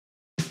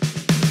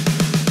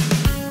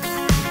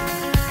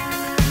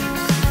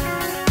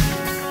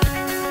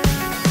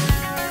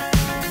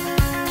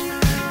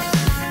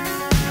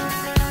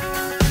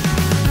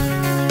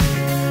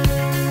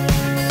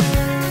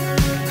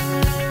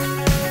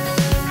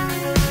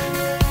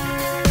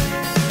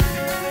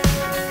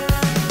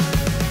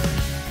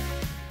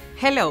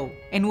Hello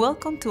and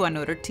welcome to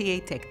another TA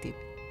Tech Tip.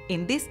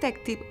 In this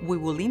Tech Tip, we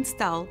will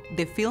install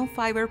the film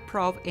fiber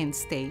probe and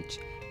stage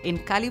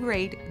and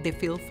calibrate the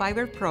film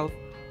fiber probe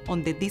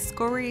on the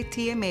Discovery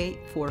TMA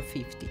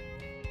 450.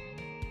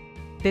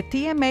 The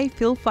TMA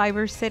film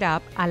fiber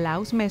setup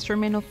allows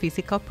measurement of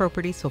physical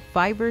properties of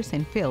fibers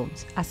and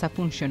films as a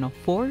function of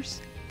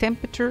force,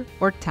 temperature,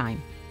 or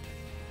time.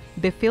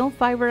 The film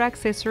fiber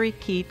accessory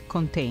kit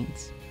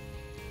contains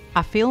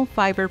a film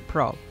fiber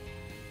probe,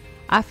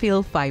 a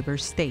film fiber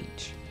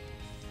stage,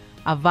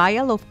 a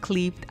vial of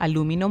clipped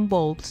aluminum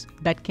bulbs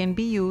that can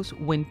be used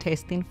when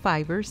testing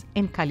fibers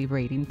and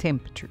calibrating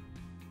temperature,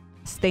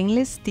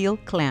 stainless steel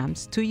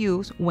clamps to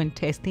use when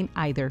testing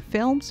either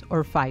films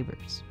or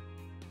fibers,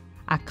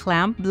 a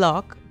clamp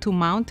block to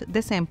mount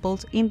the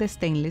samples in the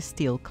stainless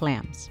steel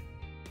clamps,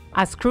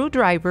 a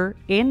screwdriver,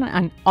 and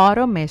an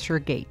auto measure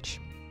gauge.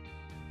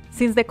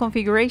 Since the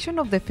configuration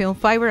of the film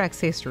fiber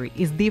accessory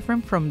is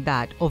different from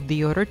that of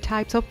the other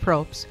types of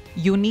probes,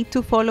 you need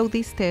to follow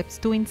these steps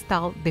to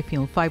install the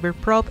film fiber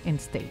probe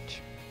and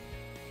stage.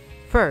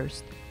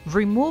 First,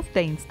 remove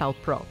the installed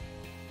probe.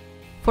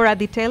 For a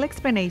detailed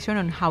explanation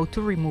on how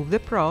to remove the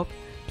probe,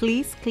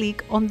 please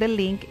click on the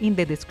link in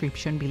the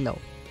description below.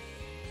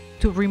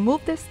 To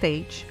remove the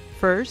stage,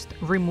 first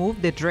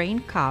remove the drain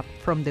cap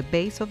from the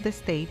base of the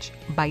stage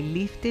by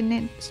lifting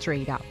it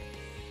straight up.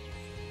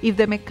 If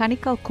the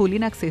mechanical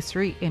cooling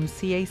accessory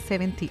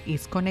MCA70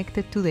 is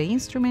connected to the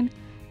instrument,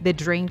 the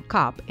drain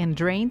cap and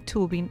drain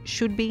tubing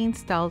should be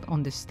installed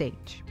on the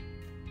stage.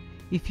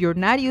 If you're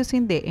not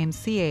using the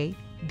MCA,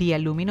 the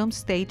aluminum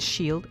stage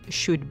shield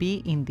should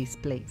be in this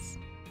place.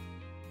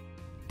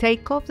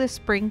 Take off the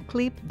spring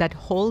clip that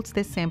holds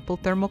the sample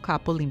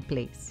thermocouple in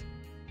place.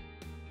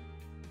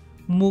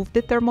 Move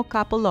the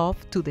thermocouple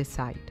off to the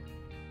side.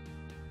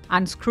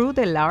 Unscrew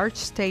the large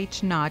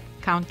stage nut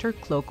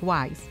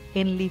counterclockwise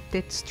and lift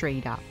it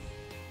straight up.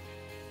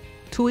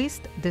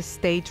 Twist the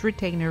stage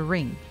retainer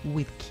ring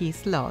with key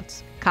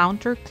slots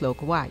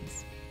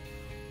counterclockwise.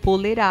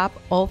 Pull it up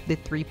off the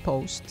 3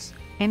 posts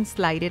and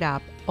slide it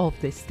up off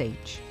the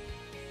stage.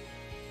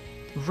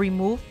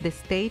 Remove the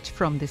stage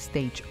from the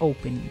stage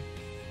opening.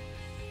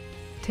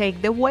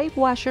 Take the wave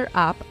washer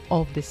up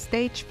off the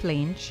stage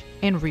flange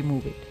and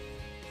remove it.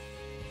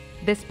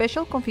 The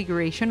special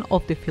configuration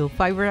of the film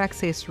fiber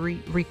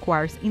accessory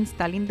requires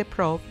installing the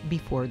probe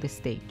before the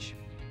stage.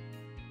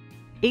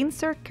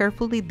 Insert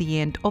carefully the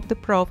end of the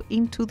probe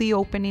into the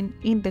opening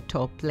in the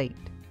top plate.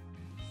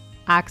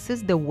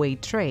 Access the weigh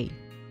tray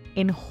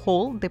and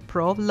hold the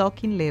probe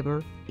locking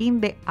lever in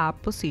the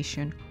up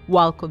position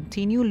while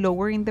continue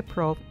lowering the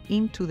probe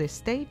into the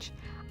stage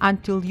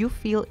until you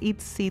feel it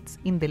sits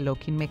in the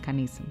locking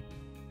mechanism.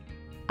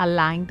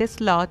 Align the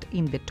slot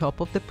in the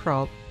top of the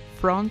probe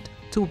front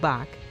to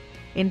back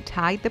and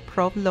tie the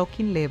probe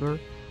locking lever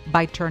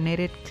by turning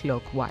it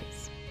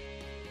clockwise.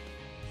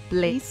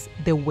 Place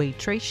the weigh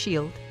tray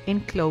shield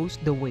and close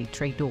the weigh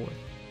tray door.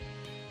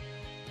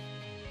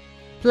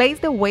 Place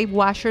the wave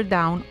washer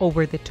down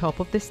over the top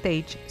of the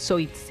stage so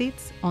it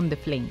sits on the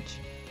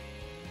flange.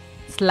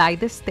 Slide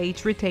the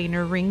stage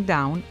retainer ring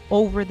down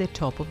over the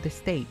top of the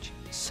stage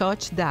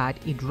such that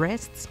it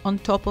rests on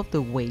top of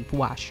the wave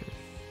washer.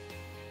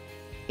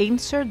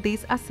 Insert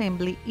this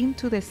assembly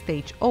into the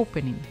stage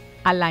opening,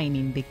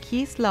 aligning the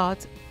key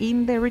slots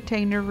in the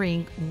retainer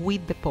ring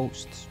with the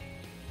posts.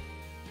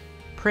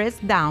 Press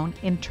down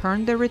and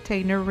turn the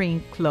retainer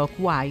ring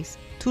clockwise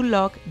to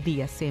lock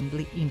the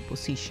assembly in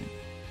position.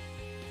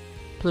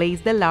 Place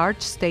the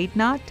large stage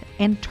nut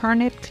and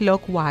turn it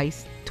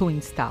clockwise to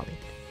install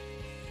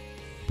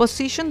it.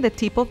 Position the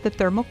tip of the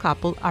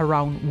thermocouple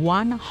around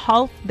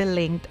 1/2 the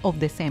length of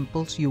the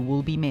samples you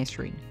will be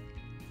measuring.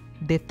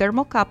 The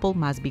thermocouple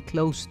must be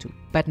close to,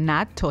 but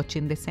not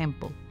touching the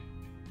sample.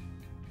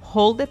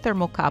 Hold the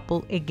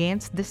thermocouple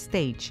against the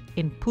stage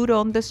and put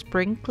on the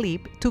spring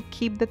clip to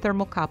keep the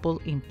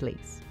thermocouple in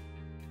place.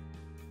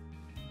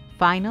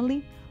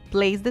 Finally,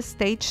 place the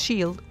stage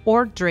shield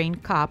or drain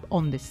cap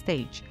on the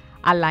stage,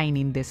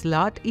 aligning the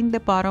slot in the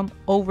bottom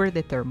over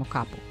the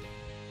thermocouple.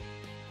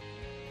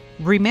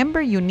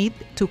 Remember, you need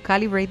to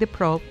calibrate the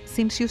probe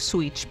since you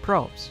switch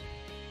probes.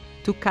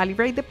 To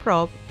calibrate the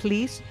probe,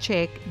 please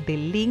check the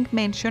link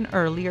mentioned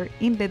earlier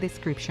in the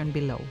description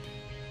below.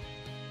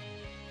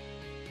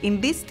 In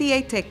this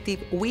TA Tech Tip,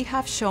 we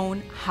have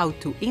shown how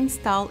to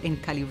install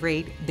and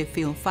calibrate the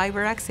film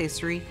fiber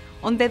accessory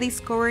on the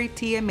Discovery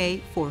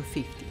TMA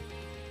 450.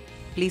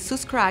 Please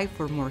subscribe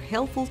for more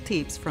helpful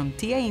tips from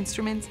TA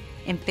Instruments,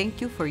 and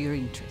thank you for your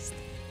interest.